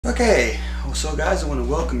Okay, well, so guys, I want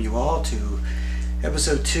to welcome you all to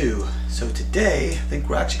episode 2. So today, I think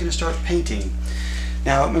we're actually going to start painting.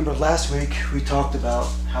 Now, remember last week we talked about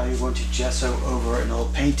how you're going to gesso over an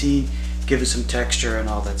old painting, give it some texture and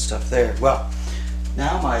all that stuff there. Well,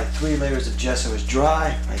 now my 3 layers of gesso is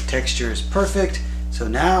dry, my texture is perfect, so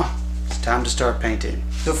now it's time to start painting.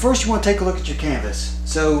 So first you want to take a look at your canvas.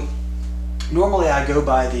 So normally I go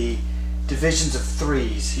by the divisions of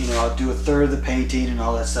 3s. You know, I'll do a third of the painting and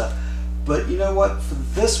all that stuff. But you know what? For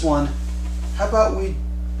this one, how about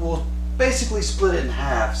we'll basically split it in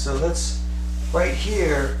half. So let's, right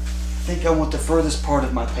here, I think I want the furthest part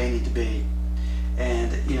of my painting to be.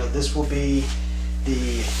 And you know, this will be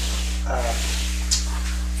the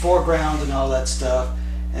foreground and all that stuff.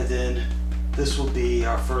 And then this will be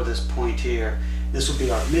our furthest point here. This will be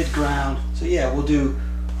our midground. So yeah, we'll do,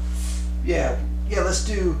 let's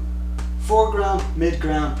do foreground,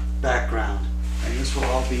 midground, background, and this will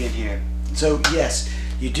all be in here. So yes,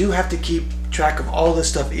 you do have to keep track of all this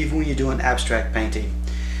stuff even when you're doing abstract painting,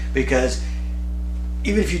 because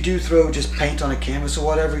even if you do throw just paint on a canvas or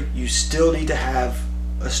whatever, you still need to have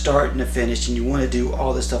a start and a finish, and you want to do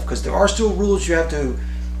all this stuff because there are still rules you have to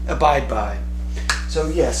abide by. So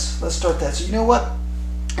yes, let's start that. So you know what?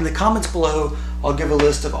 In the comments below, I'll give a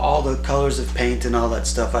list of all the colors of paint and all that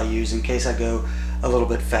stuff I use in case I go a little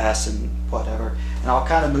bit fast and whatever. And I'll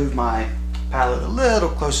kind of move my palette a little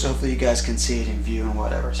closer so hopefully you guys can see it in view and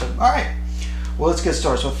whatever. So, alright, well, let's get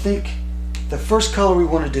started. So I think the first color we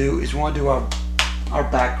want to do is we want to do our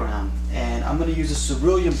background. And I'm going to use a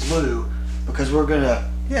cerulean blue because we're going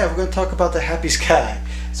to talk about the happy sky.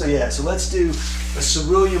 So yeah, so let's do a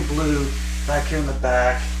cerulean blue back here in the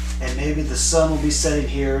back. And maybe the sun will be setting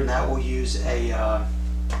here, and that will use a,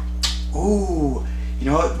 ooh, you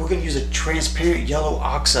know what, we're going to use a transparent yellow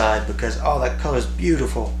oxide because, oh, that color is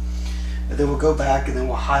beautiful. And then we'll go back and then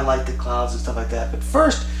we'll highlight the clouds and stuff like that. But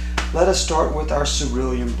first, let us start with our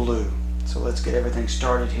cerulean blue. So let's get everything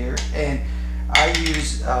started here. And I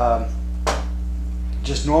use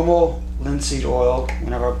just normal linseed oil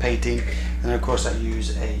whenever I'm painting. And of course I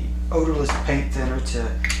use a odorless paint thinner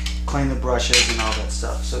to clean the brushes and all that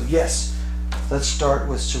stuff. So yes, let's start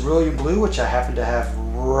with cerulean blue, which I happen to have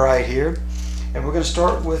right here. And we're going to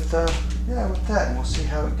start with with that, and we'll see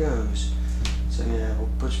how it goes. So yeah,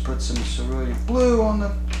 we'll put some cerulean blue on the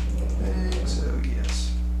thing. So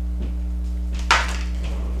yes.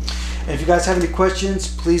 And if you guys have any questions,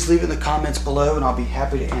 please leave it in the comments below, and I'll be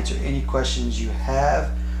happy to answer any questions you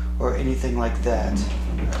have or anything like that. So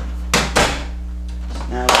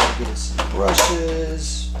now we're going to get us some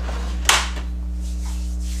brushes.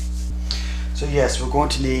 So yes, we're going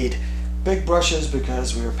to need big brushes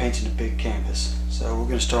because we are painting a big canvas. So we're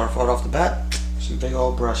going to start right off the bat with some big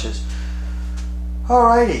old brushes.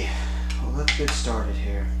 Alrighty, well, let's get started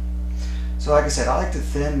here. So like I said, I like to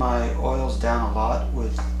thin my oils down a lot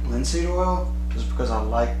with linseed oil just because I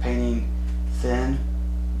like painting thin.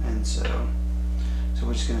 And so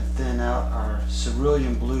we're just going to thin out our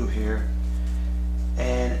cerulean blue here.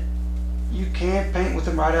 And you can paint with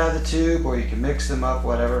them right out of the tube, or you can mix them up,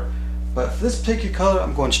 whatever. But for this particular color,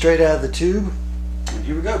 I'm going straight out of the tube, and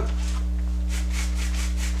here we go.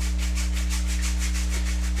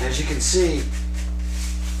 As you can see,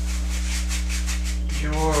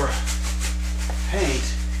 your paint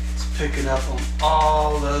is picking up on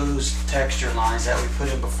all those texture lines that we put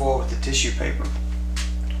in before with the tissue paper.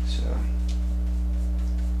 So,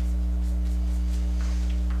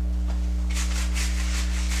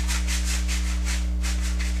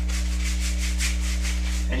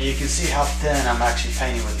 and you can see how thin I'm actually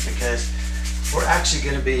painting with it because we're actually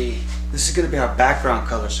going to be, this is going to be our background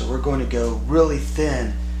color, so we're going to go really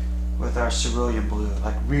thin with our cerulean blue,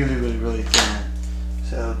 like really, really, really thin.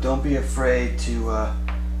 So don't be afraid to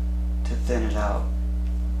thin it out.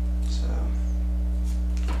 So.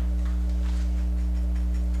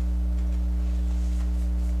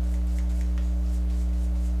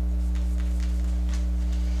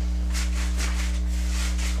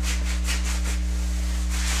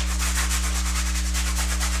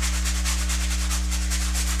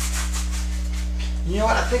 You know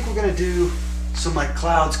what, I think we're going to do some like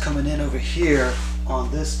clouds coming in over here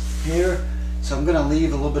on this here. So I'm going to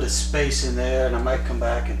leave a little bit of space in there, and I might come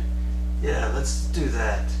back and, yeah, let's do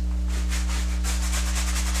that.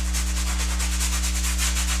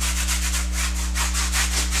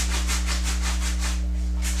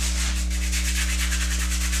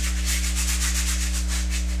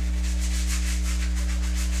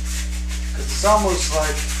 Because it's almost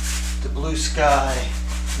like the blue sky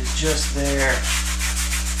is just there.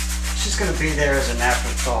 It's just going to be there as an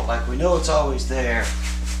afterthought. Like, we know it's always there.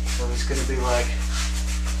 So it's going to be like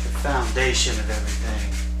the foundation of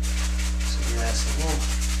everything. So yeah,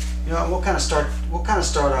 so we'll kind of start our we'll kind of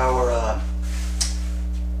start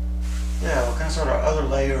our other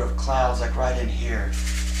layer of clouds like right in here.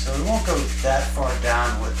 So we won't go that far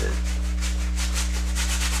down with it.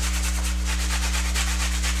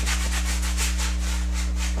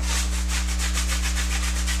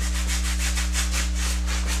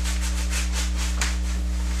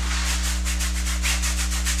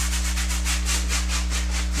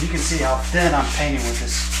 You can see how thin I'm painting with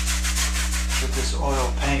this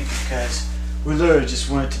oil paint, because we literally just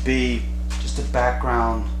want it to be just a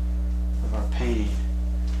background of our painting.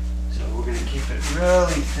 So we're going to keep it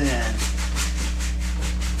really thin.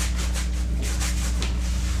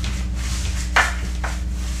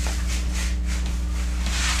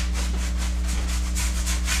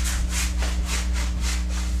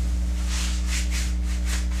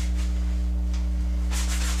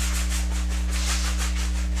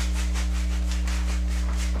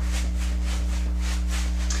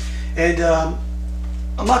 And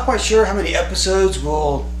I'm not quite sure how many episodes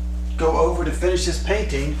we'll go over to finish this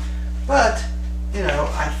painting, but you know,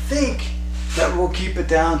 I think that we'll keep it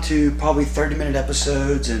down to probably 30-minute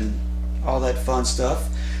episodes and all that fun stuff.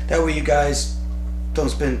 That way you guys don't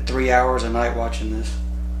spend 3 hours a night watching this.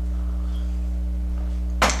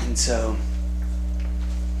 And so,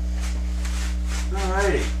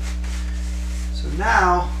 alrighty. So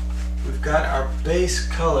now we've got our base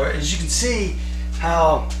color. As you can see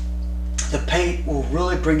how the paint will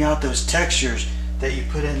really bring out those textures that you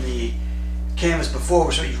put in the canvas before,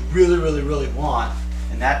 which is what you really want,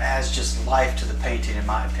 and that adds just life to the painting, in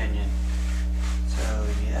my opinion. So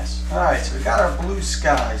yes. Alright, so we got our blue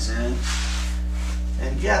skies in,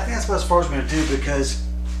 and yeah, I think that's about as far as we're going to do, because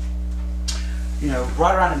you know,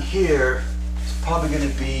 right around in here is probably going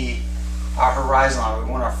to be our horizon line. We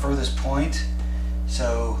want our furthest point,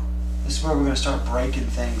 so this is where we're going to start breaking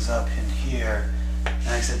things up in here. And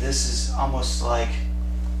like I said, this is almost like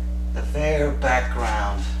the fair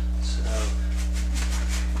background. So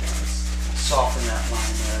let's soften that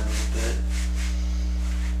line there a little bit.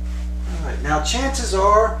 Alright, now chances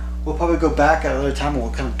are we'll probably go back at another time and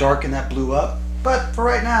we'll kind of darken that blue up. But for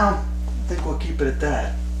right now, I think we'll keep it at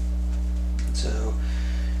that. So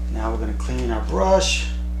now we're going to clean our brush,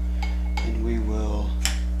 and we will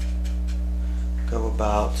go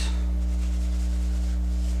about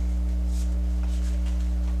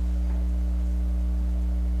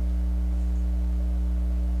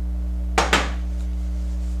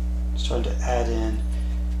starting to add in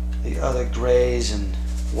the other grays and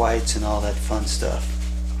whites and all that fun stuff.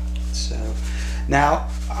 So now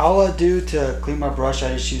all I do to clean my brush,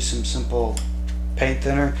 I just use some simple paint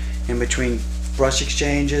thinner in between brush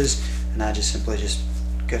exchanges, and I just simply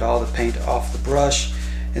get all the paint off the brush.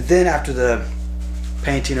 And then after the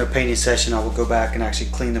painting session, I will go back and actually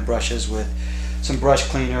clean the brushes with some brush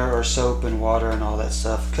cleaner or soap and water and all that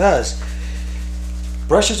stuff, because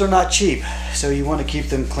brushes are not cheap, so you want to keep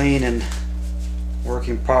them clean and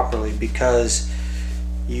working properly, because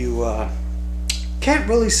you can't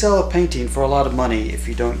really sell a painting for a lot of money if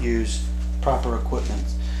you don't use proper equipment.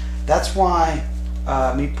 That's why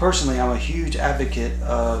me personally, I'm a huge advocate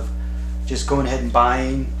of just going ahead and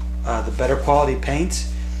buying the better quality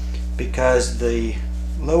paints, because the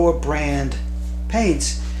lower brand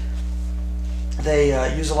paints, they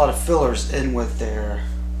use a lot of fillers in with their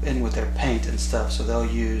paint and stuff. So they'll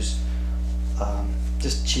use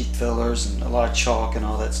just cheap fillers and a lot of chalk and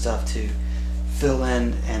all that stuff to fill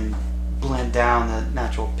in and blend down the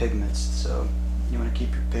natural pigments. So you want to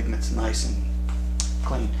keep your pigments nice and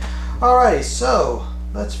clean. Alrighty, so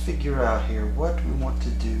let's figure out here what we want to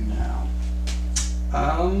do now.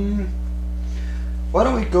 Why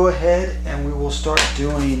don't we go ahead and we will start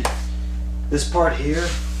doing this part here,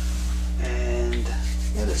 and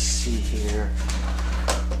let us see here.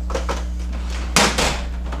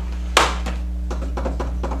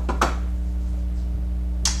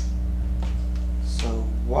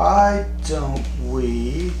 Why don't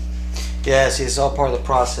we, yeah, see, it's all part of the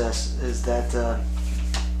process, is that the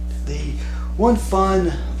one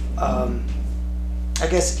fun, I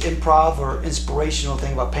guess, improv or inspirational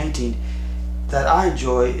thing about painting that I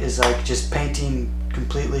enjoy is like just painting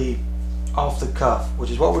completely off the cuff, which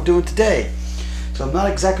is what we're doing today. So I'm not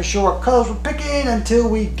exactly sure what colors we're picking until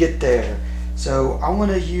we get there. So I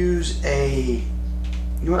want to use a, you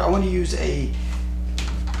know what, I want to use a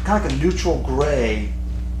kind of like a neutral gray.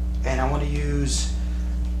 And I want to use,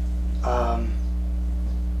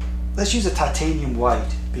 let's use a titanium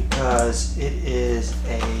white, because it is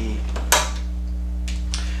a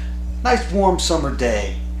nice warm summer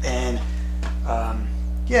day. And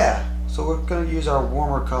yeah, So we're going to use our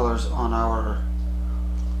warmer colors on our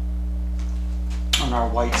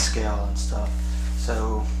white scale and stuff.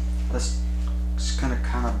 So let's just kind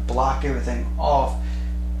of block everything off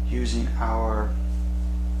using our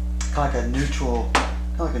kind of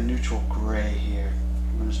like a neutral gray here.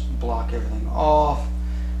 I'm going to just block everything off,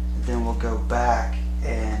 and then we'll go back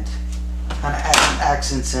and kind of add some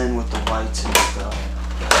accents in with the whites and stuff.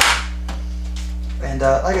 And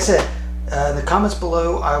like I said, in the comments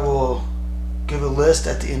below, I will give a list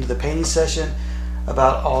at the end of the painting session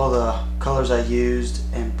about all the colors I used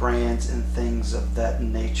and brands and things of that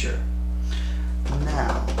nature.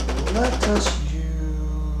 Now, let us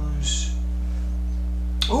use...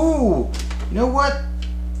 Ooh, you know what?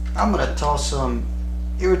 I'm going to toss some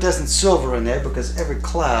iridescent silver in there because every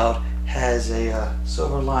cloud has a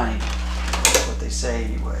silver lining. That's what they say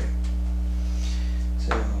anyway.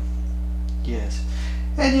 So, yes.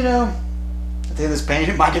 And you know, at the end of this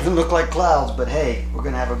painting, it might even look like clouds, but hey, we're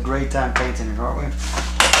going to have a great time painting it, aren't we?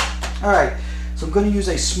 Alright, so I'm going to use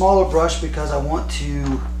a smaller brush because I want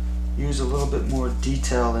to use a little bit more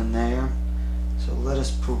detail in there. So let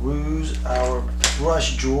us peruse our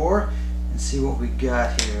brush drawer and see what we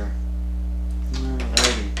got here.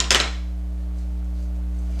 Alrighty.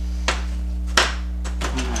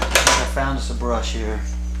 Alright, I think I found us a brush here.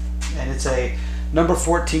 And it's a number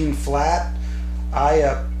 14 flat.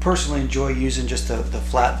 I personally enjoy using just the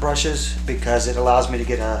flat brushes because it allows me to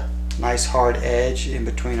get a nice hard edge in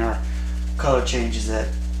between our color changes that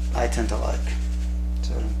I tend to like.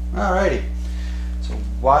 So, alrighty. So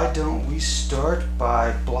why don't we start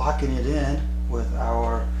by blocking it in with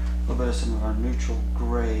our little bit of some of our neutral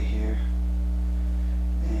gray here.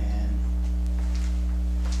 And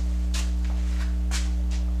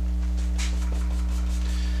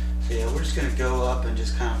so yeah, we're just going to go up and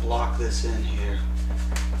just kind of block this in here.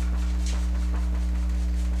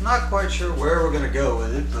 I'm not quite sure where we're going to go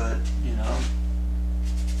with it, but you know.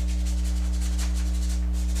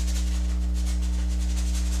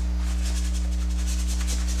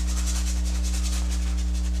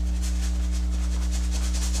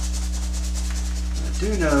 I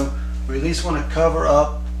do know we at least want to cover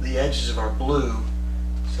up the edges of our blue,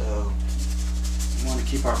 so we want to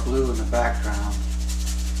keep our blue in the background.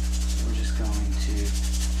 So we're just going to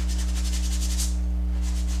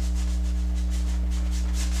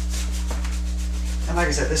and like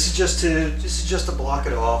I said, this is just to block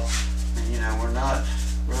it off. And you know, we're not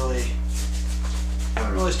really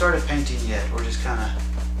haven't really started painting yet. We're just kind of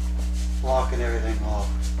blocking everything off.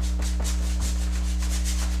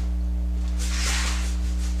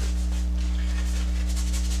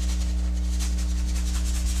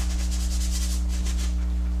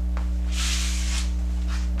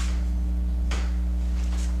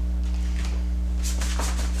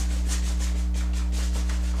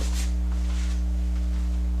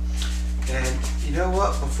 And you know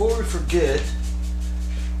what, before we forget,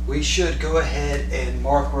 we should go ahead and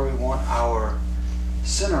mark where we want our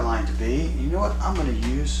center line to be. You know what, I'm going to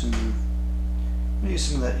use some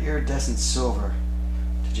of that iridescent silver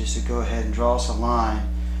to go ahead and draw us a line.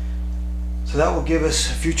 So that will give us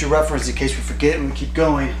a future reference in case we forget and we keep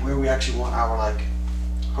going where we actually want our like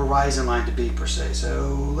horizon line to be per se.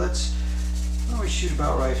 So let's shoot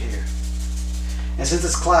about right here. And since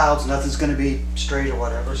it's clouds, nothing's going to be straight or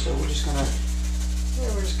whatever, so we're just gonna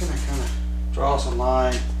kind of draw some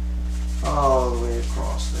line all the way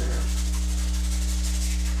across there.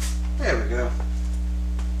 There we go.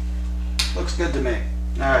 Looks good to me.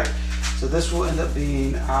 All right, so this will end up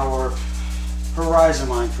being our horizon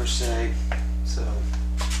line per se. So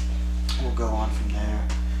we'll go on from there.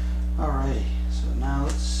 Alrighty. So now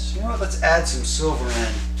let's add some silver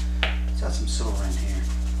in. Let's add some silver in here.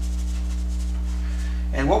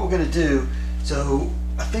 And what we're going to do, so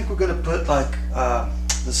I think we're going to put like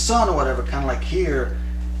the sun or whatever kind of like here,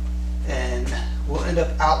 and we'll end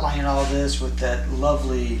up outlining all this with that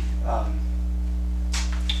lovely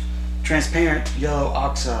transparent yellow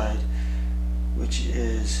oxide, which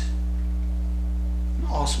is an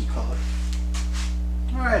awesome color.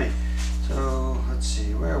 Alrighty, so let's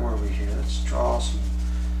see, where were we here? Let's draw some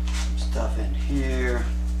stuff in here.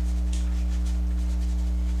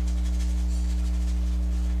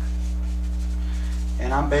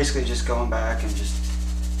 And I'm basically just going back and just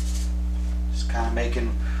kind of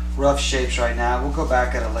making rough shapes right now. We'll go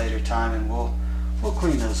back at a later time and we'll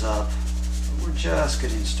clean those up. But we're just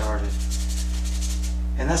getting started.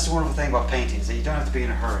 And that's the wonderful thing about painting, is that you don't have to be in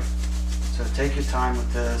a hurry. So take your time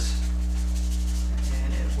with this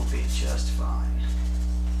and it will be just fine.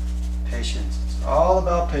 Patience. It's all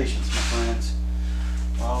about patience, my friends.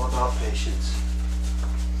 All about patience.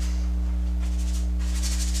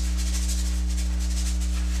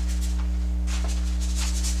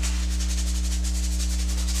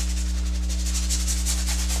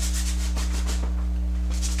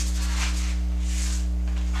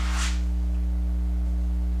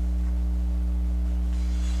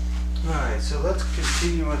 Alright, so let's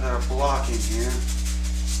continue with our blocking here.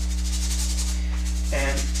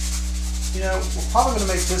 And, you know, we're probably going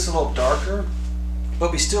to make this a little darker,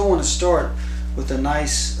 but we still want to start with a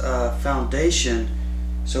nice foundation,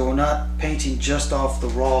 so we're not painting just off the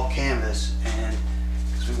raw canvas. And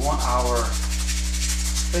because we want our,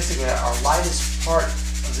 basically our lightest part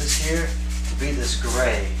of this here to be this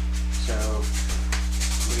gray. So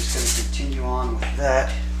we're just going to continue on with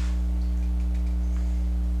that.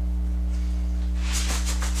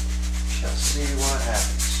 Shall see what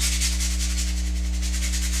happens.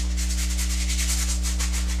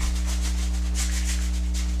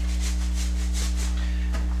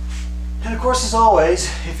 And of course, as always,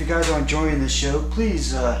 if you guys are enjoying this show,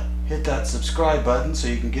 please hit that subscribe button so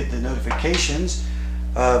you can get the notifications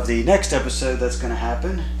of the next episode that's going to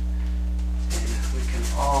happen. And we can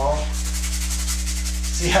all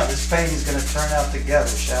see how this painting is going to turn out together,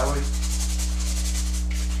 shall we?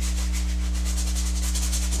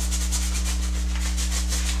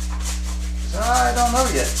 I don't know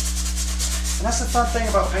yet. And that's the fun thing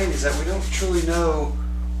about painting, is that we don't truly know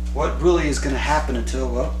what really is going to happen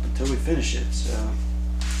until we finish it. So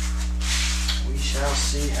we shall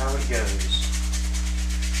see how it goes.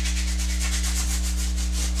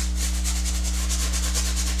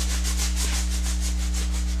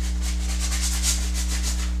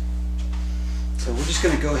 So we're just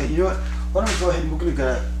going to go ahead. You know what? Why don't we go ahead and we're going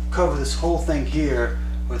to cover this whole thing here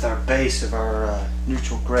with our base of our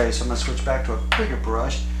neutral gray. So I'm going to switch back to a bigger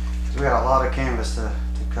brush because we got a lot of canvas to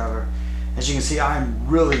cover. As you can see, I'm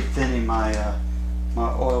really thinning my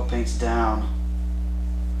my oil paints down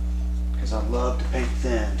because I love to paint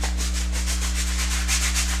thin.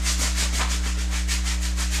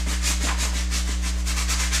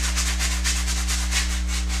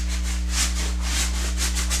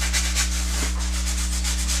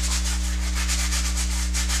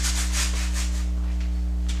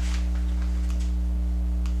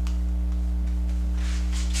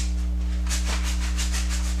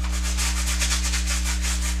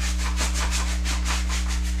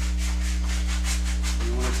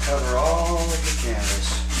 Cover all of the canvas.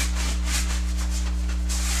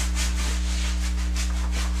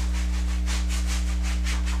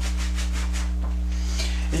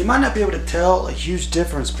 And you might not be able to tell a huge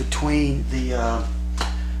difference between the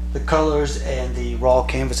colors and the raw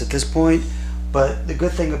canvas at this point, but the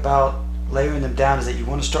good thing about layering them down is that you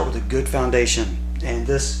want to start with a good foundation. And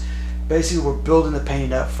this, basically, we're building the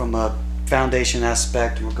painting up from a foundation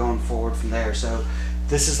aspect and we're going forward from there. So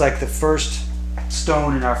this is like the first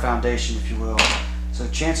stone in our foundation, if you will. So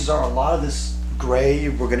chances are a lot of this gray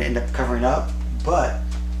we're going to end up covering up, but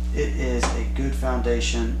it is a good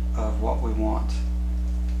foundation of what we want.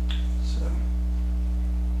 So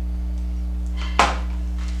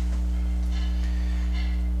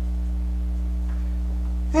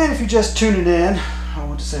and if you're just tuning in, I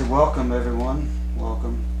want to say welcome, everyone.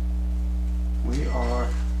 Welcome. We're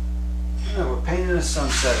painting a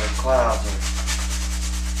sunset or clouds, or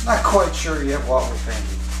not quite sure yet what we're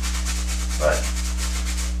painting, but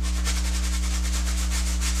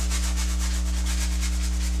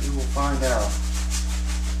we will find out.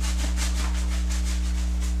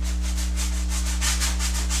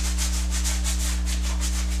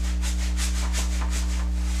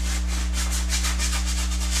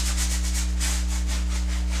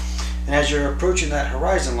 And as you're approaching that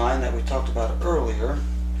horizon line that we talked about earlier,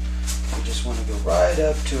 you just want to go right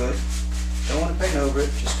up to it. Don't want to paint over it,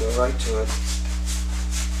 just go right to it.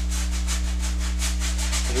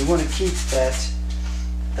 And we want to keep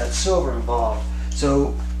that silver involved.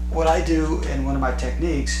 So what I do in one of my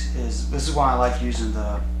techniques is, this is why I like using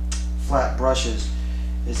the flat brushes,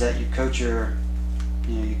 is that you coat your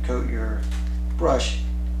brush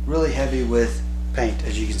really heavy with paint.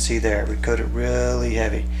 As you can see there, we coat it really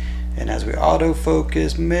heavy. And as we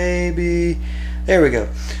autofocus, maybe, there we go.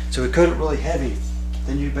 So we coat it really heavy.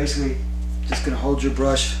 Then you basically just going to hold your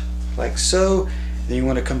brush like so. Then you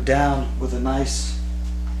want to come down with a nice,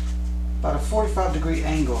 about a 45-degree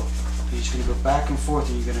angle. You're just going to go back and forth,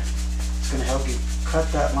 and it's going to help you cut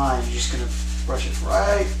that line. You're just going to brush it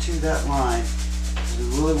right to that line. We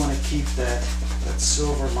really want to keep that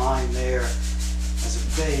silver line there as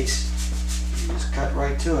a base. You just cut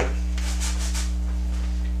right to it.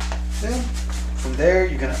 Then from there,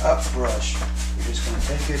 you're going to up brush. You're just going to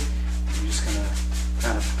take it, you're just going to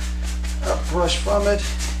kind of up brush from it,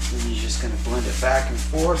 then you're just going to blend it back and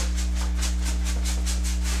forth.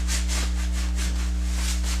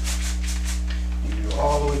 You go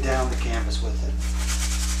all the way down the canvas with it.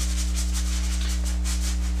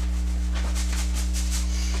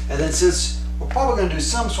 And then since we're probably going to do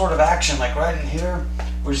some sort of action like right in here,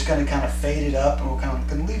 we're just going to kind of fade it up, and we're kind of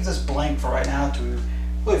going to leave this blank for right now to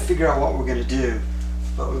really figure out what we're going to do.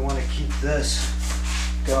 But we want to keep this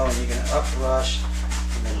going. You're going to up brush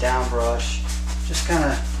and then down brush. Just kind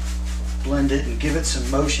of blend it and give it some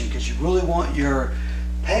motion, because you really want your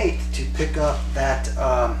paint to pick up that,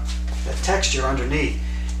 that texture underneath,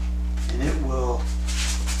 and it will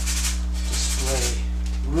display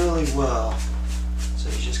really well. So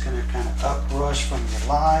you're just going to kind of up brush from your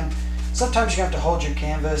line. Sometimes you have to hold your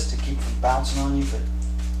canvas to keep from bouncing on you, but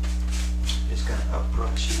just going to up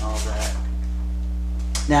brush and all that.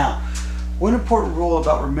 Now, one important rule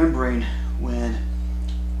about remembering when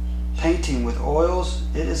painting with oils,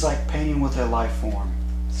 it is like painting with a life form.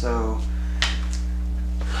 So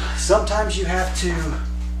sometimes you have to,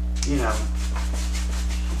 you know,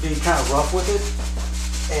 be kind of rough with it,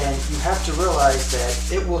 and you have to realize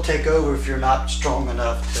that it will take over if you're not strong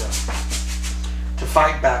enough to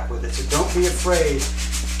fight back with it. So don't be afraid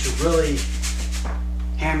to really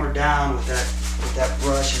hammer down with that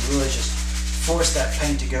brush and really just force that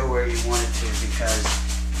paint to go where you want it to, because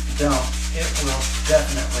if you don't, it will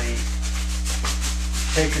definitely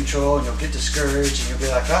take control and you'll get discouraged and you'll be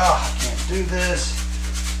like, oh, I can't do this.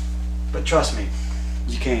 But trust me,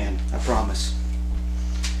 you can, I promise.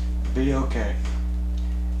 It'll be okay.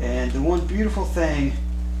 And the one beautiful thing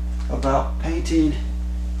about painting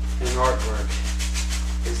and artwork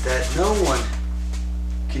is that no one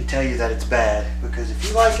can tell you that it's bad, because if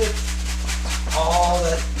you like it, it's all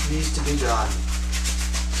that needs to be done.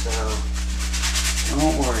 So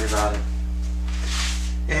don't worry about it.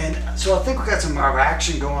 And so I think we got some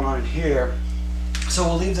action going on in here. So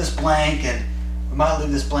we'll leave this blank, and we might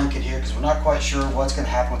leave this blank in here because we're not quite sure what's going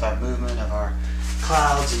to happen with our movement of our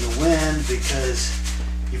clouds and the wind, because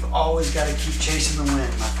you've always got to keep chasing the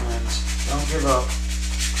wind, my friends. Don't give up.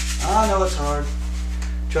 I know it's hard.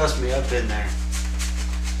 Trust me, I've been there.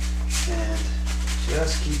 And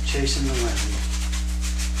just keep chasing the wind.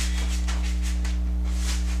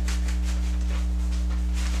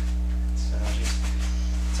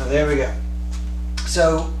 So there we go.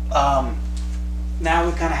 So now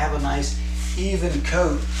we kind of have a nice even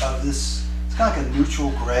coat of this. It's kind of like a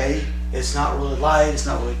neutral gray. It's not really light, it's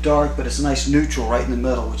not really dark, but it's a nice neutral right in the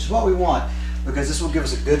middle, which is what we want, because this will give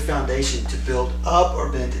us a good foundation to build up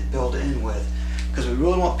or build in with. Because we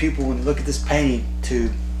really want people, when they look at this painting, to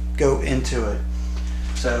go into it.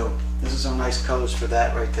 So this is some nice colors for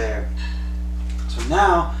that right there. So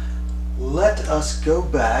now let us go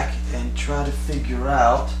back and try to figure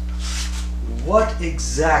out what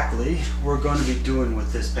exactly we're going to be doing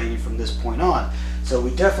with this painting from this point on. So we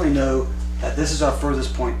definitely know that this is our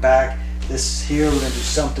furthest point back. This here, we're going to do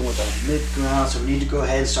something with our mid-ground, so we need to go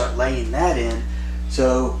ahead and start laying that in.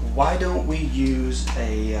 So why don't we use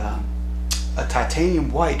a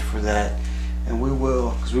titanium white for that? And we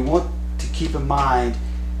will, because we want to keep in mind,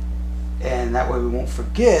 and that way we won't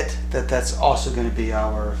forget that that's also going to be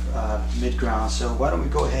our mid-ground. So why don't we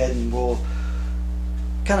go ahead and we'll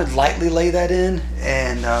kind of lightly lay that in.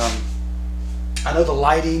 And I know the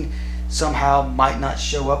lighting somehow might not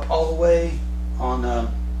show up all the way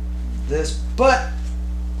on this, but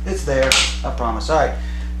it's there, I promise. Alright,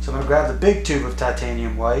 so I'm going to grab the big tube of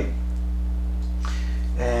titanium white,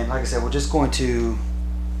 and like I said, we're just going to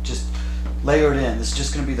just layer it in. This is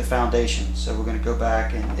just going to be the foundation. So we're going to go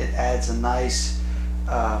back, and it adds a nice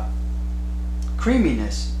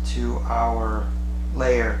creaminess to our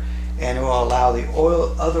layer, and it will allow the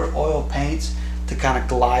other oil paints to kind of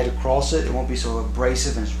glide across it. It won't be so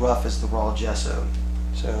abrasive and as rough as the raw gesso.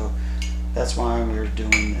 So that's why we're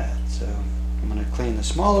doing that. So I'm going to clean the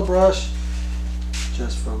smaller brush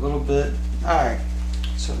just for a little bit. Alright,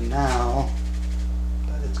 so now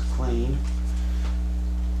that it's clean,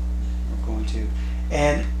 we're going to,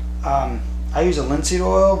 and I use a linseed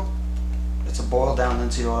oil. It's a boiled down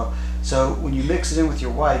linseed oil. So when you mix it in with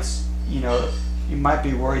your whites, you know, you might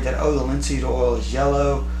be worried that, oh, the linseed oil is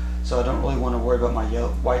yellow, so I don't really want to worry about my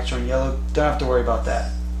whites turning yellow. Don't have to worry about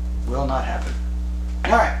that. Will not happen.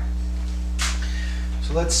 Alright.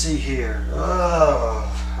 So let's see here.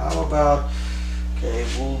 How about, okay,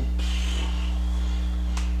 well,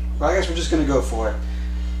 I guess we're just going to go for it.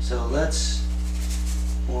 So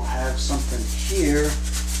we'll have something here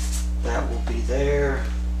that will be there,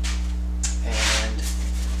 and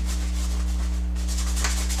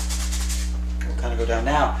we'll kind of go down.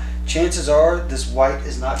 Now, chances are this white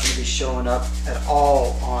is not going to be showing up at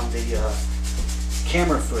all on the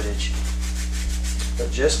camera footage,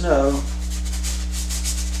 but just know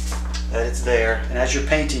that it's there, and as you're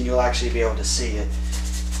painting you'll actually be able to see it.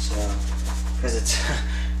 So, because it's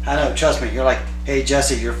I know, trust me, you're like, hey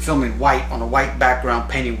Jesse, you're filming white on a white background,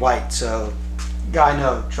 painting white, so I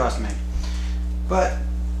know, trust me. But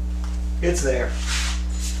it's there.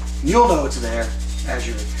 You'll know it's there as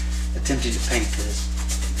you're attempting to paint this.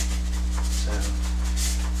 So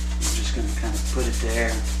I'm just going to kind of put it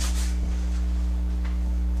there.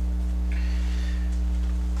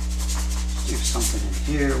 Do something in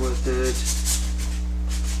here with it.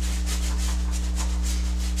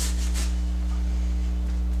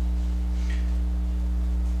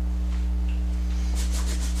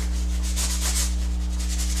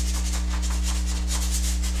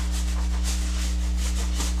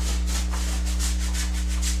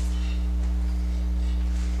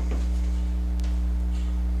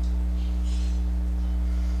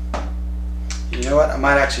 You know what? I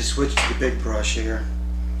might actually switch to the big brush here,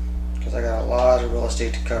 because I got a lot of real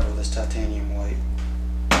estate to cover with this titanium white.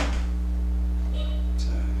 So,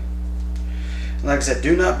 and like I said,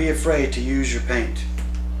 do not be afraid to use your paint.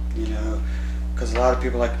 You know, because a lot of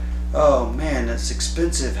people are like, oh man, that's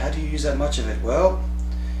expensive. How do you use that much of it? Well,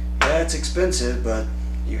 yeah, it's expensive, but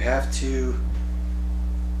you have to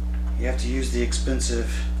use the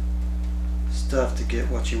expensive stuff to get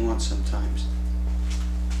what you want sometimes.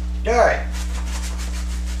 All right.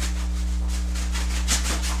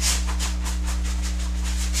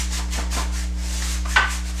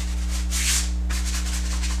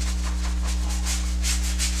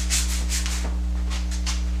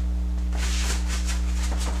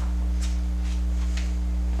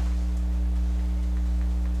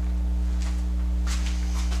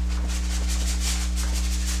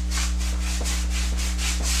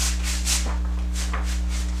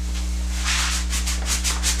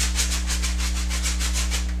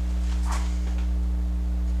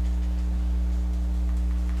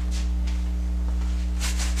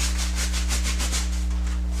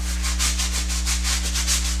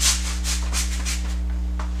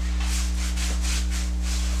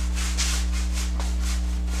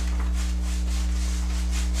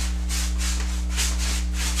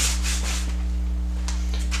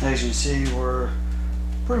 As you can see, we're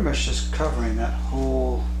pretty much just covering that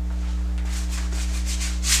whole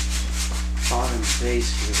bottom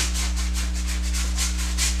face here.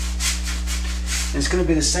 And it's going to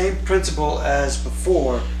be the same principle as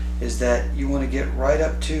before, is that you want to get right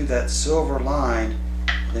up to that silver line,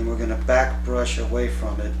 then we're going to back brush away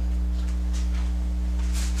from it.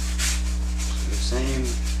 So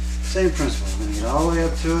same principle. We're going to get all the way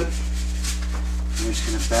up to it, and we're just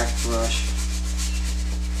going to back brush.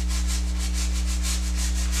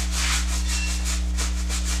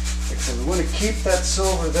 So we want to keep that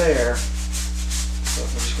silver there, but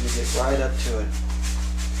we're just going to get right up to it.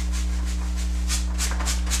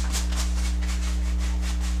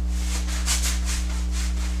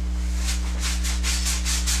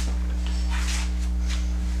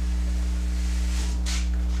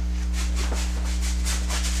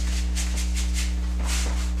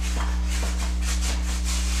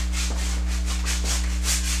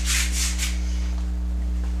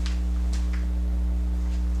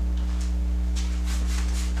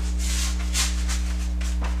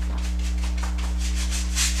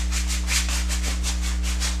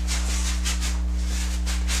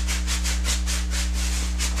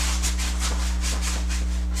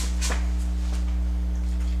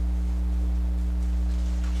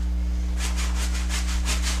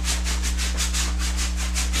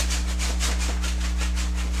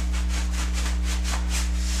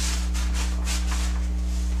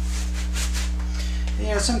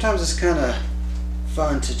 Yeah, sometimes it's kind of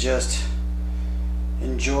fun to just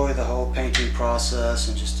enjoy the whole painting process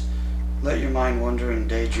and just let your mind wander and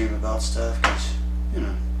daydream about stuff, because, you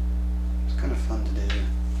know, it's kind of fun to do.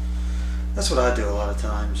 That's what I do a lot of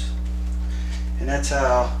times. And that's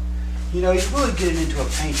how, you know, you really get into a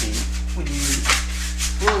painting when you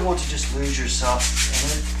really want to just lose yourself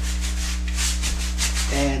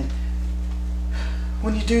in it. And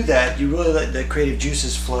when you do that, you really let the creative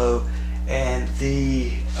juices flow, and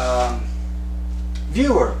the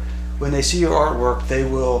viewer, when they see your artwork, they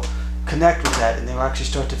will connect with that, and they'll actually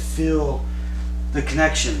start to feel the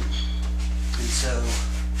connection. And so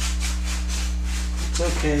it's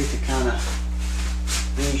okay to kind of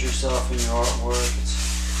lose yourself in your artwork.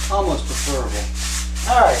 It's almost preferable.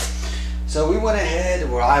 Alright, so we went ahead,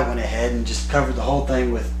 or I went ahead and just covered the whole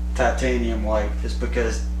thing with titanium white, just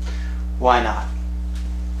because why not?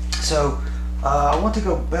 So I want to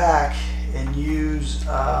go back and use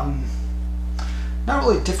not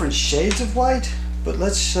really different shades of white, but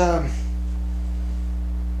let's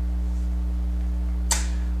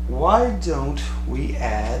why don't we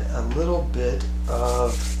add a little bit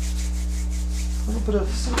of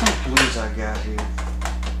some kind of blues I got here.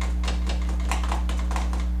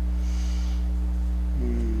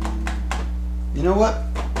 you know what?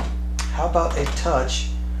 How about a touch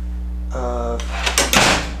of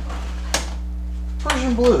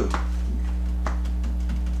Persian blue?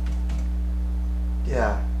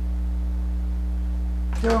 Yeah.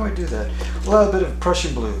 Yeah, why don't we do that? A little bit of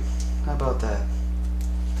Prussian blue. How about that?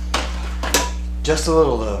 Just a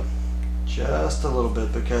little though. Just a little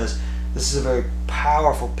bit, because this is a very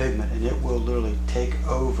powerful pigment and it will literally take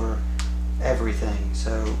over everything.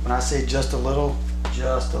 So when I say just a little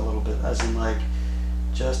bit, as in like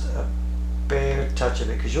just a bare touch of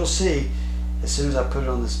it, because you'll see as soon as I put it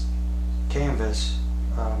on this canvas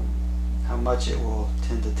how much it will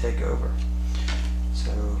tend to take over.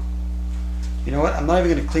 So you know what, I'm not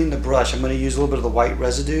even going to clean the brush. I'm going to use a little bit of the white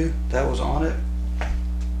residue that was on it,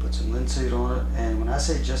 put some linseed on it, and when I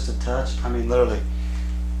say just a touch, I mean literally,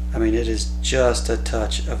 I mean it is just a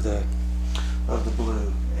touch of the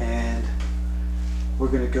blue. And we're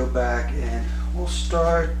going to go back and we'll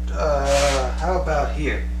start, how about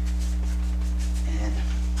here? And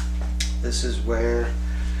this is where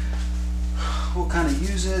we'll kind of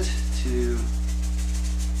use it to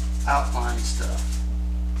outline stuff.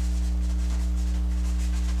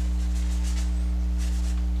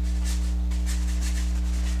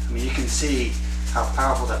 I mean, you can see how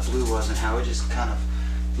powerful that blue was and how it just kind of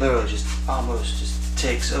literally just almost just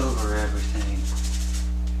takes over everything.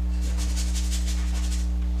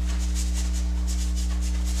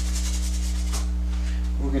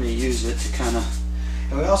 We're going to use it to kind of,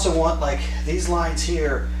 and we also want, like these lines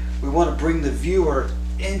here, we want to bring the viewer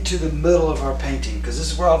into the middle of our painting, because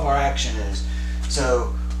this is where all of our action is.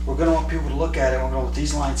 So we're going to want people to look at it, and we're going to want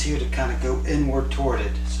these lines here to kind of go inward toward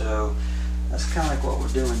it. So that's kind of like what we're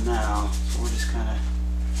doing now. So we're just kind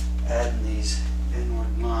of adding these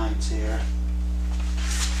inward lines here.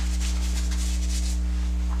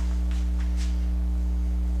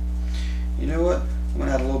 You know what? I'm going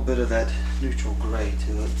to add a little bit of that neutral gray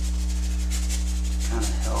to it. Kind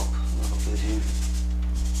of help a little bit here.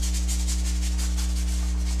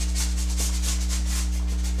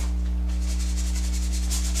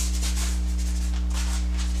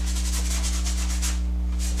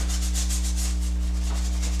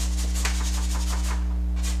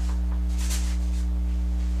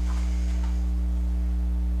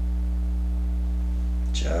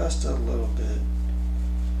 Just a little bit,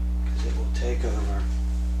 because it will take over.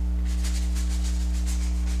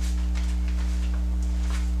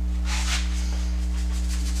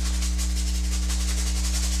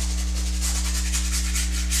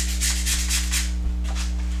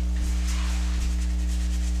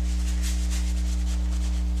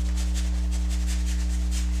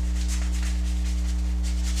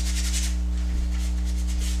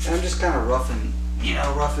 And I'm just kind of roughing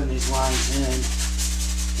these lines in.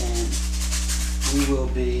 And we will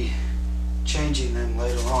be changing them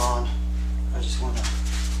later on. I just want to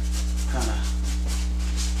kind of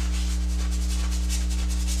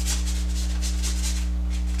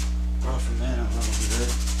rough them in a little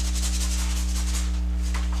bit.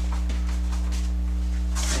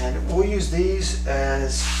 And we'll use these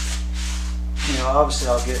as, you know, obviously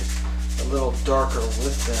I'll get a little darker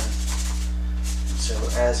with them. And so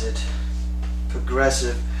as it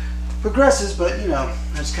progresses, but you know,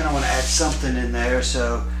 I just kind of want to add something in there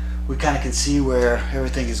so we kind of can see where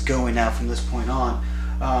everything is going now from this point on.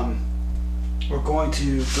 We're going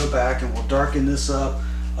to go back and we'll darken this up.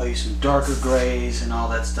 I'll use some darker grays and all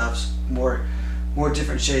that stuff, more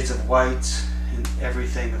different shades of whites and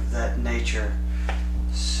everything of that nature.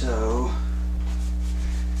 So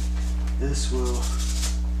this will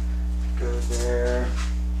go there.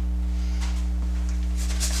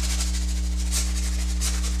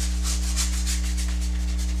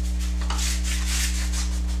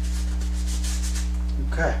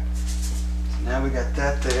 Okay, so now we got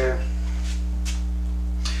that there.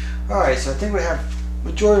 Alright, so I think we have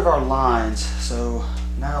majority of our lines. So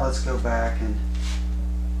now let's go back and,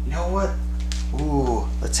 you know what? Ooh,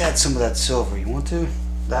 let's add some of that silver. You want to?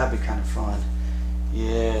 That'd be kind of fun.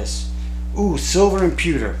 Yes. Ooh, silver and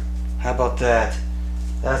pewter. How about that?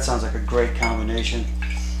 That sounds like a great combination.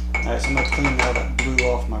 Alright, so I'm going to clean all that blue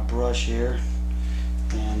off my brush here.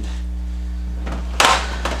 And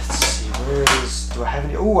where is, do I have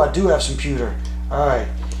any? Oh, I do have some pewter. Alright,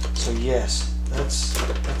 so yes, let's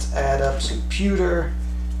add up some pewter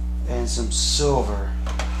and some silver.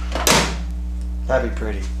 That'd be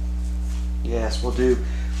pretty. Yes, we'll do,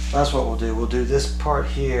 that's what we'll do. We'll do this part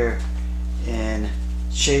here in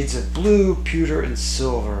shades of blue, pewter, and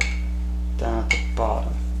silver down at the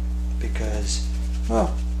bottom, because,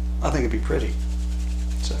 well, I think it'd be pretty.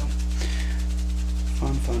 So,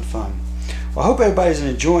 fun. Well, I hope everybody's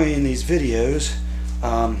enjoying these videos.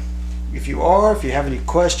 if you have any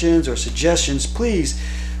questions or suggestions, please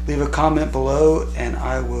leave a comment below and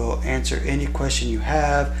I will answer any question you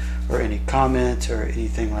have or any comment or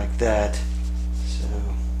anything like that. So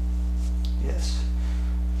yes,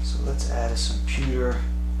 so let's add some pewter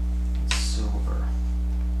and silver.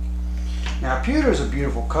 Now pewter is a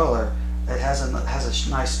beautiful color. It has a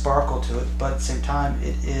nice sparkle to it, but at the same time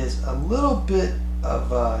it is a little bit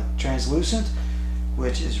of translucent,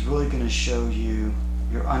 which is really going to show you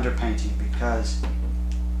your underpainting, because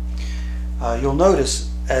you'll notice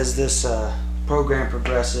as this program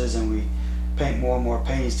progresses and we paint more and more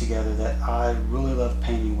paintings together that I really love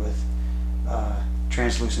painting with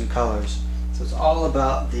translucent colors. So it's all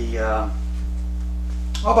about the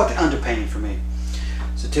underpainting for me.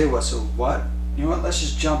 So tell you what, you know what, let's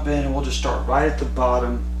just jump in and we'll just start right at the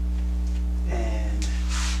bottom. And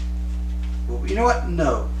well, you know what,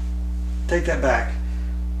 no, take that back.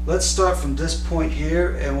 Let's start from this point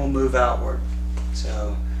here and we'll move outward.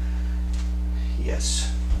 So yes.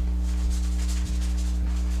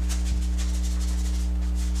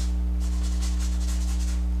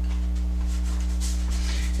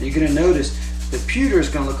 And you're going to notice the pewter is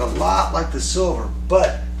going to look a lot like the silver,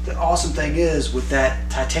 but the awesome thing is with that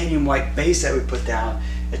titanium white base that we put down,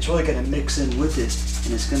 it's really going to mix in with it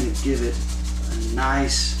and it's going to give it a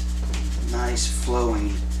nice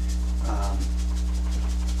flowing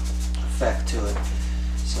effect to it.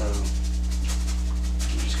 So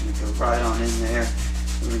I'm just going to go right on in there.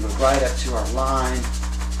 We're going to go right up to our line.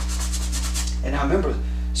 And now remember,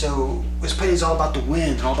 so this painting is all about the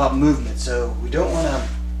wind and all about movement. So we don't want to,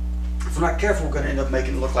 if we're not careful, we're going to end up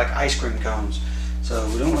making it look like ice cream cones. So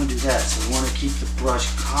we don't want to do that. So we want to keep the brush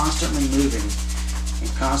constantly moving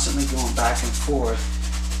and constantly going back and forth.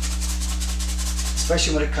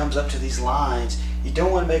 Especially when it comes up to these lines, you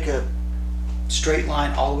don't want to make a straight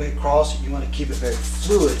line all the way across. You want to keep it very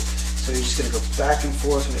fluid. So you're just going to go back and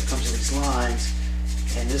forth when it comes to these lines,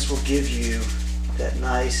 and this will give you that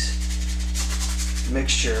nice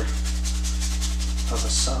mixture of a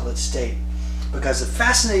solid state. Because the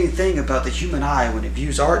fascinating thing about the human eye when it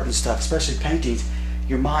views art and stuff, especially paintings,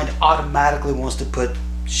 your mind automatically wants to put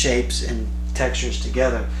shapes and textures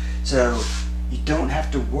together. So you don't have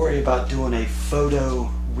to worry about doing a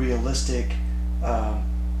photorealistic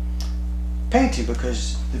painting,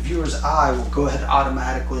 because the viewer's eye will go ahead and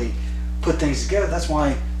automatically put things together. That's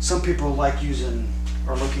why some people like using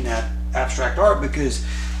or looking at abstract art, because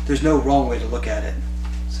there's no wrong way to look at it.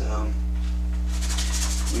 So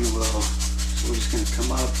we're just going to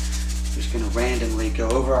come up, we're just going to randomly go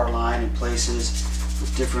over our line in places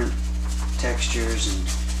with different textures and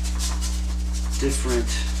different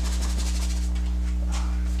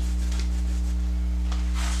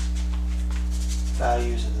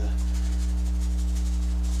values of the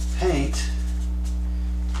paint.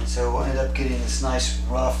 And so we'll end up getting this nice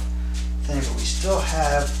rough thing, but we still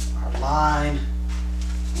have our line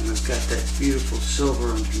and we've got that beautiful silver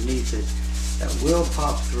underneath it that will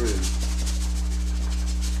pop through.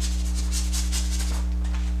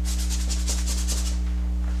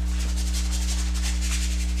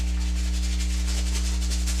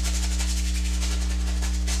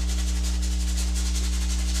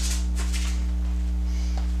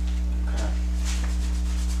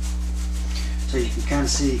 So you can kind of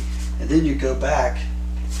see, and then you go back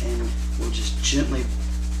and we'll just gently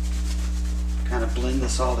kind of blend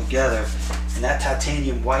this all together, and that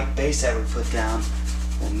titanium white base that we put down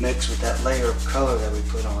will mix with that layer of color that we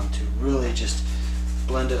put on to really just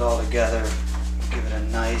blend it all together, give it a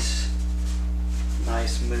nice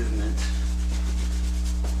movement.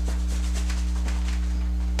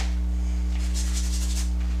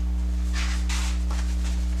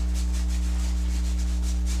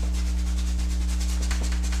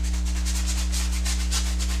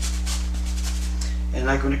 And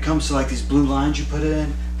like when it comes to like these blue lines you put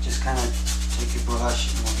in, just kind of take your brush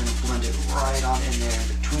and we're going to blend it right on in there in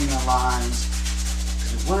between our lines.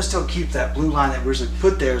 Because we want to still keep that blue line that we originally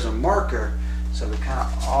put there as a marker, so we kind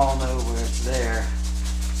of all know where it's there.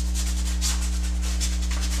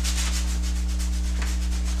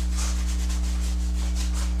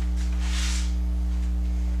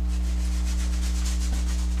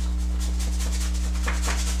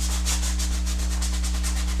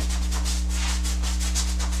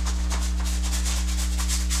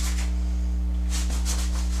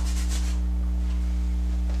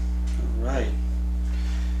 Right.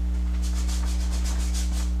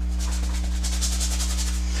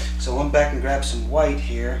 So I went back and grabbed some white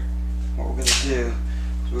here. What we're going to do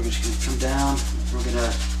is we're just going to come down, we're going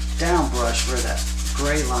to down brush where that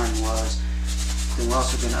gray line was, then we're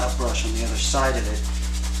also going to up brush on the other side of it.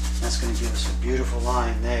 That's going to give us a beautiful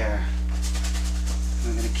line there.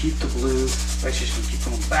 We're going to keep the blue. We're actually just going to keep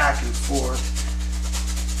going back and forth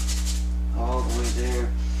all the way there.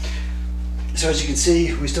 So as you can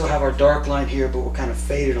see, we still have our dark line here, but we're kind of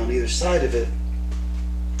faded on either side of it.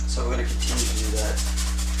 So we're going to continue to do that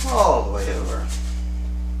all the way over.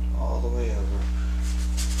 All the way over.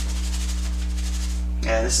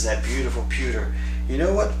 Yeah, this is that beautiful pewter. You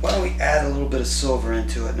know what? Why don't we add a little bit of silver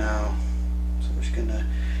into it now? So we're just gonna,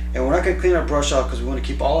 and we're not gonna clean our brush off because we want to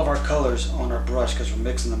keep all of our colors on our brush because we're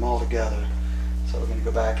mixing them all together. So we're gonna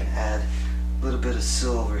go back and add a little bit of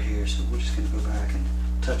silver here. So we're just gonna go back and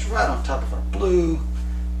touch right on top of our blue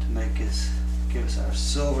to make us, give us our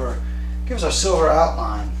silver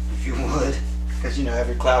outline, if you would, because you know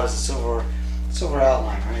every cloud is a silver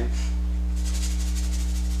outline, right?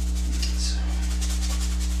 So,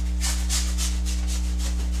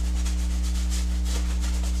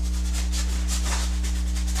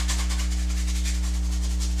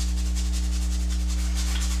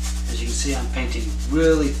 as you can see, I'm painting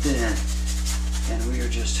really thin, and we are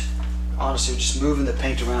just honestly just moving the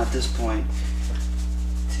paint around at this point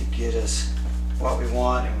to get us what we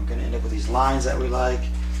want, and we're going to end up with these lines that we like.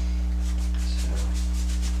 So,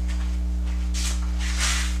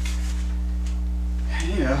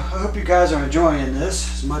 you know, I hope you guys are enjoying this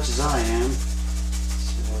as much as I am.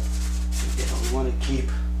 So, again, we want to keep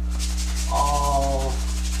all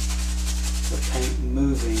the paint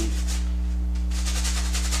moving.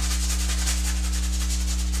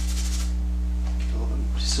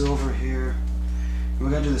 Silver here. And we're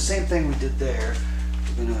going to do the same thing we did there.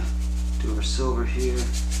 We're going to do our silver here,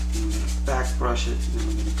 and we're going to back brush it, and then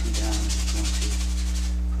we're going to come down and we're going to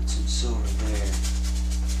put some silver there.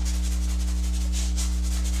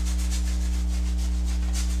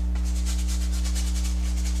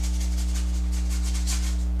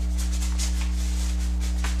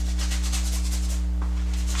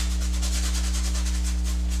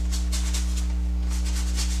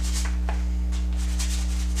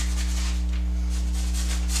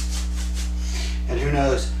 And who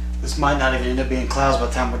knows, this might not even end up being clouds by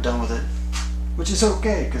the time we're done with it, which is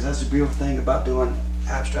okay, because that's the beautiful thing about doing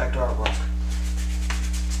abstract artwork.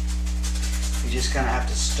 You just kind of have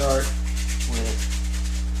to start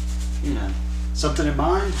with, you know, something in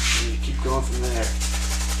mind, and you keep going from there.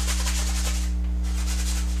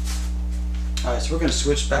 Alright, so we're going to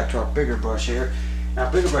switch back to our bigger brush here. Now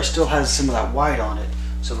our bigger brush still has some of that white on it,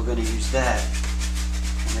 so we're going to use that.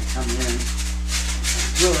 And then come in and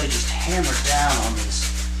really just hammer down on this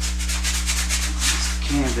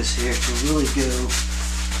canvas here to really go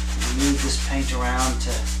and move this paint around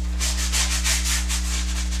to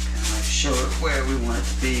kind of like show it where we want it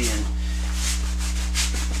to be and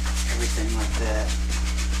everything like that.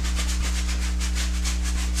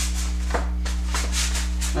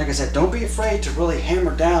 Like I said, don't be afraid to really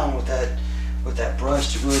hammer down with that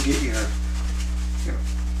brush to really get your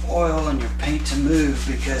oil and your paint to move,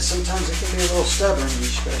 because sometimes it can be a little stubborn. You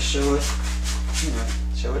just gotta show it, you know,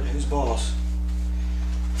 show it who's boss.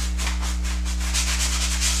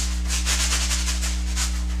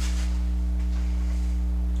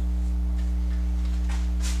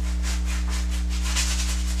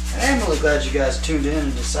 I am really glad you guys tuned in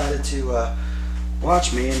and decided to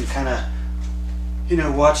watch me and kind of, you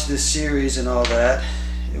know, watch this series and all that.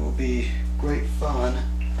 It will be great fun, I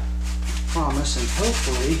promise, and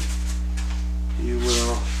hopefully you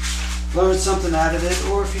will learn something out of it,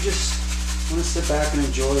 or if you just want to sit back and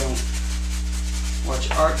enjoy and watch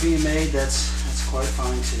art being made, that's quite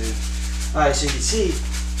fine too. Alright, so you can see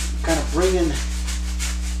I'm kind of bringing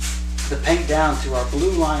the paint down to our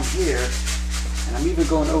blue line here, and I'm even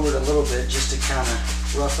going over it a little bit just to kind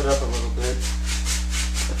of rough it up a little bit,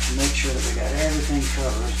 but to make sure that we got everything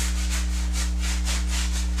covered.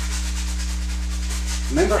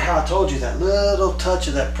 Remember how I told you that little touch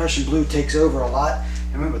of that Prussian blue takes over a lot?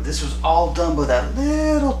 And remember, this was all done with that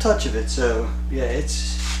little touch of it. So yeah,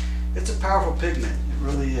 it's a powerful pigment. It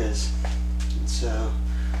really is. And so,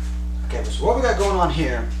 okay, so what we got going on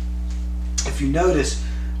here, if you notice,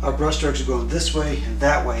 our brush strokes are going this way and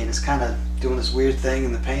that way, and it's kind of doing this weird thing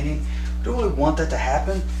in the painting. We don't really want that to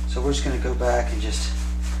happen, so we're just going to go back and we're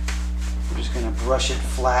just going to brush it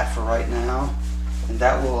flat for right now, and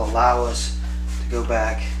that will allow us to go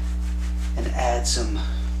back and add some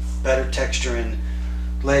better texture in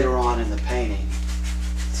later on in the painting.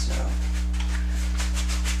 So,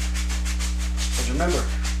 because remember,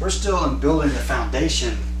 we're still in building the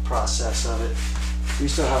foundation process of it. We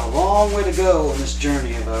still have a long way to go on this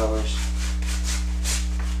journey of ours.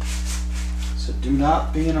 So do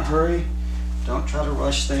not be in a hurry. Don't try to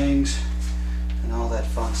rush things and all that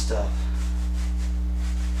fun stuff.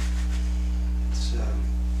 So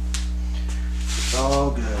It's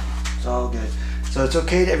all good. It's all good. So it's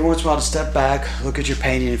okay to every once in a while to step back, look at your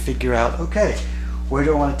painting and figure out, okay, where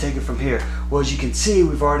do I want to take it from here? Well, as you can see,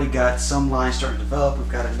 we've already got some lines starting to develop.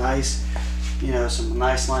 We've got a nice, you know, some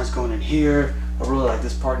nice lines going in here. I really like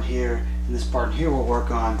this part in here, and this part in here we'll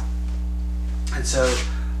work on. And so,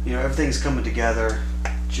 you know, everything's coming together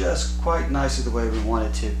just quite nicely the way we want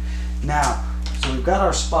it to. Now, so we've got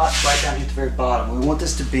our spot right down here at the very bottom. We want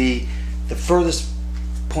this to be the furthest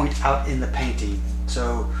point out in the painting.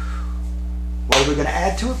 So what are we going to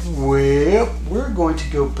add to it? Well, we're going to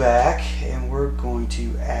go back and we're going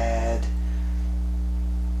to add,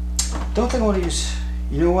 don't think I want to use,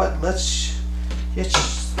 you know what, let's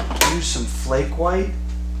just use some flake white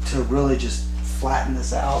to really just flatten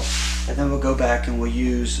this out, and then we'll go back and we'll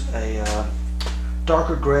use a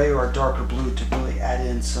darker gray or a darker blue to really add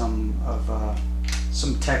in some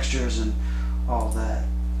textures and all that.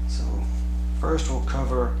 So first we'll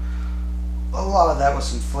cover a lot of that with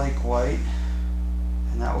some flake white,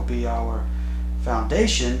 and that will be our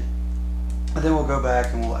foundation. And then we'll go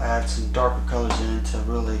back and we'll add some darker colors in to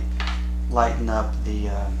really lighten up the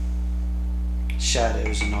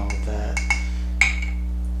shadows and all of that.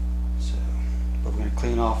 So, but we're going to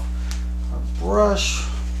clean off our brush.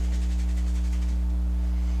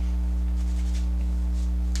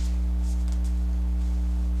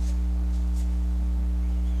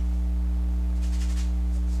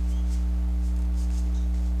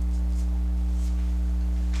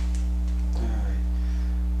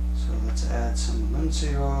 Add some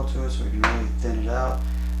linseed oil to it so we can really thin it out,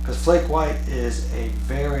 because flake white is a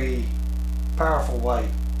very powerful white.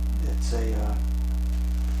 It's a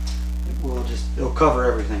it'll cover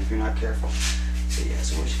everything if you're not careful. So yeah,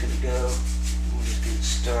 so we're just going to go, we're just going to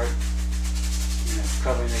start, you know,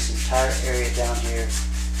 covering this entire area down here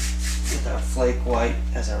with our flake white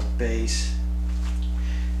as our base.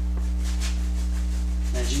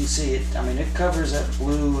 And as you can see, it, I mean, it covers that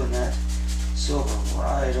blue and that silver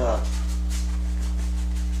right up,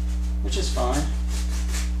 which is fine.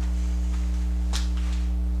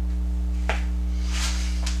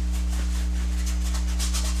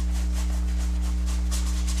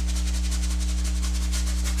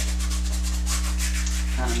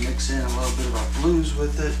 Kind of mix in a little bit of our blues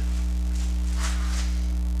with it.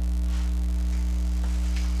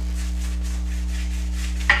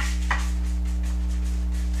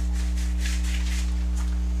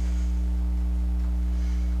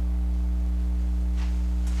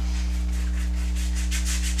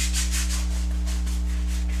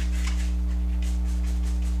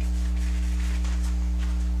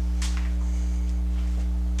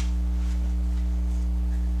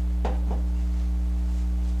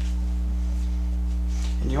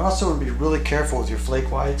 You also want to be really careful with your flake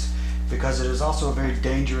whites, because it is also a very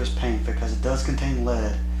dangerous paint because it does contain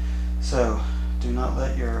lead. So do not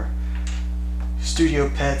let your studio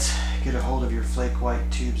pets get a hold of your flake white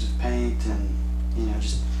tubes of paint, and you know,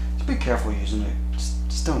 just be careful using it.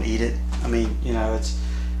 Just don't eat it. I mean, you know, it's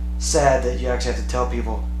sad that you actually have to tell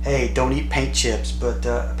people, hey, don't eat paint chips, but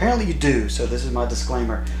apparently you do. So this is my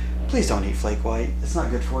disclaimer. Please don't eat flake white. It's not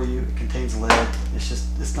good for you. It contains lead.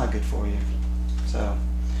 It's not good for you. So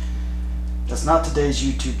that's not today's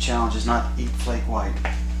YouTube challenge, is not eat flake white.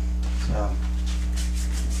 So,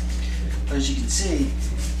 but as you can see,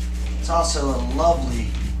 it's also a lovely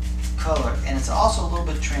color, and it's also a little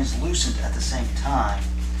bit translucent at the same time.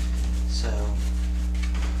 So,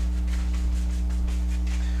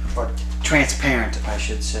 or transparent, I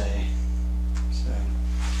should say. So,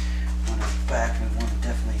 on our back, we want to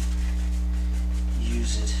definitely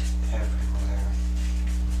use it everywhere.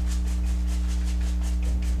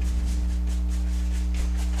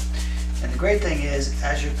 And the great thing is,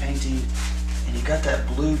 as you're painting and you got that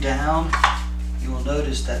blue down, you will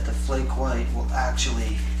notice that the flake white will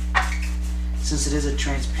actually, since it is a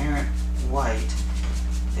transparent white,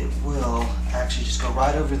 it will actually just go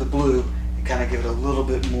right over the blue and kind of give it a little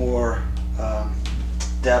bit more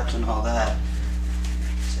depth and all that.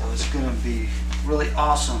 So it's going to be really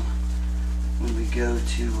awesome when we go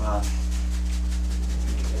to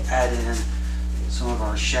add in some of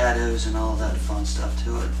our shadows and all that fun stuff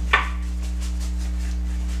to it.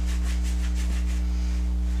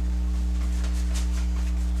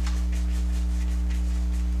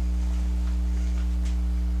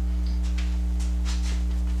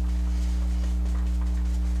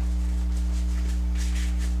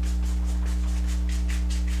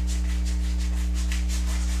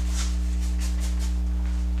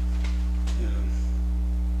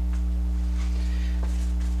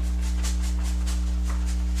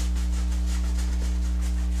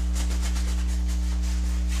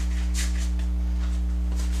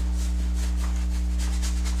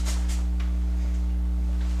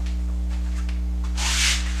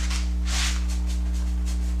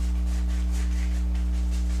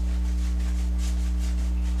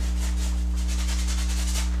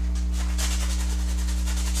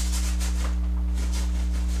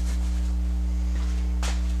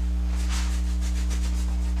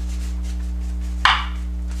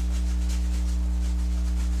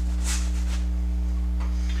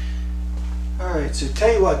 Alright, so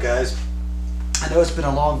tell you what guys, I know it's been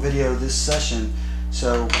a long video this session,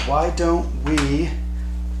 so why don't we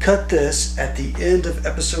cut this at the end of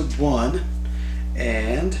episode 1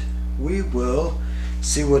 and we will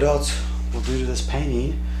see what else we'll do to this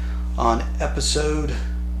painting on episode,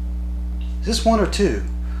 is this 1 or 2?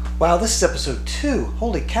 Wow, this is episode 2,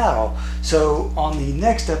 holy cow. So on the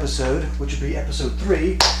next episode, which will be episode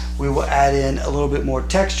 3, we will add in a little bit more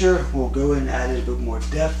texture. We'll go in and add in a bit more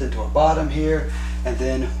depth into our bottom here, and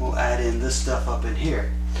then we'll add in this stuff up in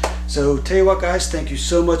here. So tell you what guys, thank you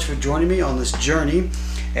so much for joining me on this journey,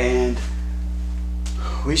 and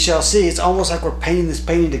we shall see. It's almost like we're painting this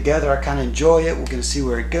painting together. I kind of enjoy it. We're going to see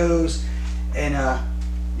where it goes, and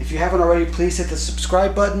if you haven't already, please hit the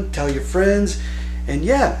subscribe button, tell your friends, and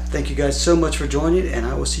yeah, thank you guys so much for joining, and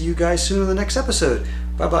I will see you guys soon in the next episode.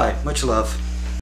 Bye bye, much love.